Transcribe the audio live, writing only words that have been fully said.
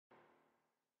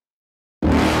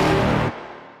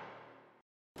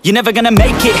You're never gonna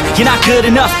make it, you're not good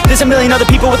enough. There's a million other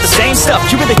people with the same stuff.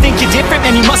 You really think you're different?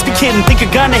 Man, you must be kidding. Think you're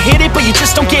gonna hit it, but you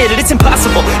just don't get it. It's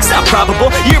impossible, it's not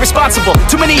probable, you're irresponsible.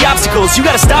 Too many obstacles, you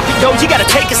gotta stop it, yo. You gotta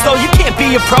take it slow, you can't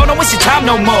be a pro. Don't waste your time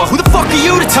no more. Who the fuck are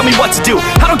you to tell me what to do?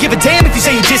 I don't give a damn if you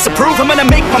say you disapprove. I'm gonna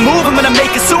make my move, I'm gonna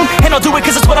make it soon. And I'll do it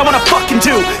cause it's what I wanna fucking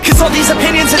do. Cause all these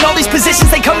opinions and all these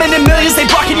positions, they come in millions. They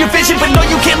blocking your vision, but no,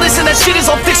 you can't listen. That shit is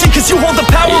all fiction, cause you hold the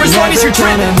power as long as you're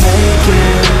dreaming.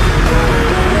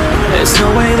 There's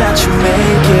no way that you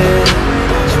make it.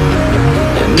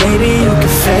 And maybe you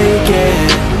can fake it,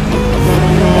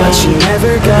 but you're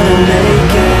never gonna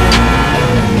make it.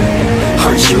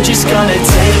 Aren't you just gonna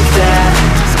take that?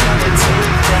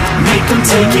 Make them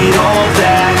take it all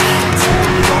back.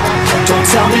 Don't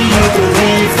tell me you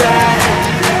believe that.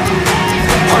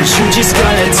 Aren't you just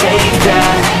gonna take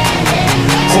that?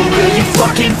 Or will you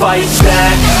fucking fight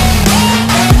back?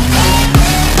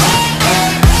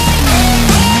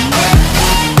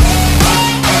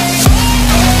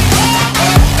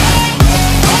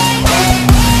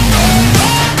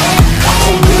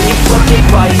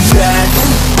 Fight back.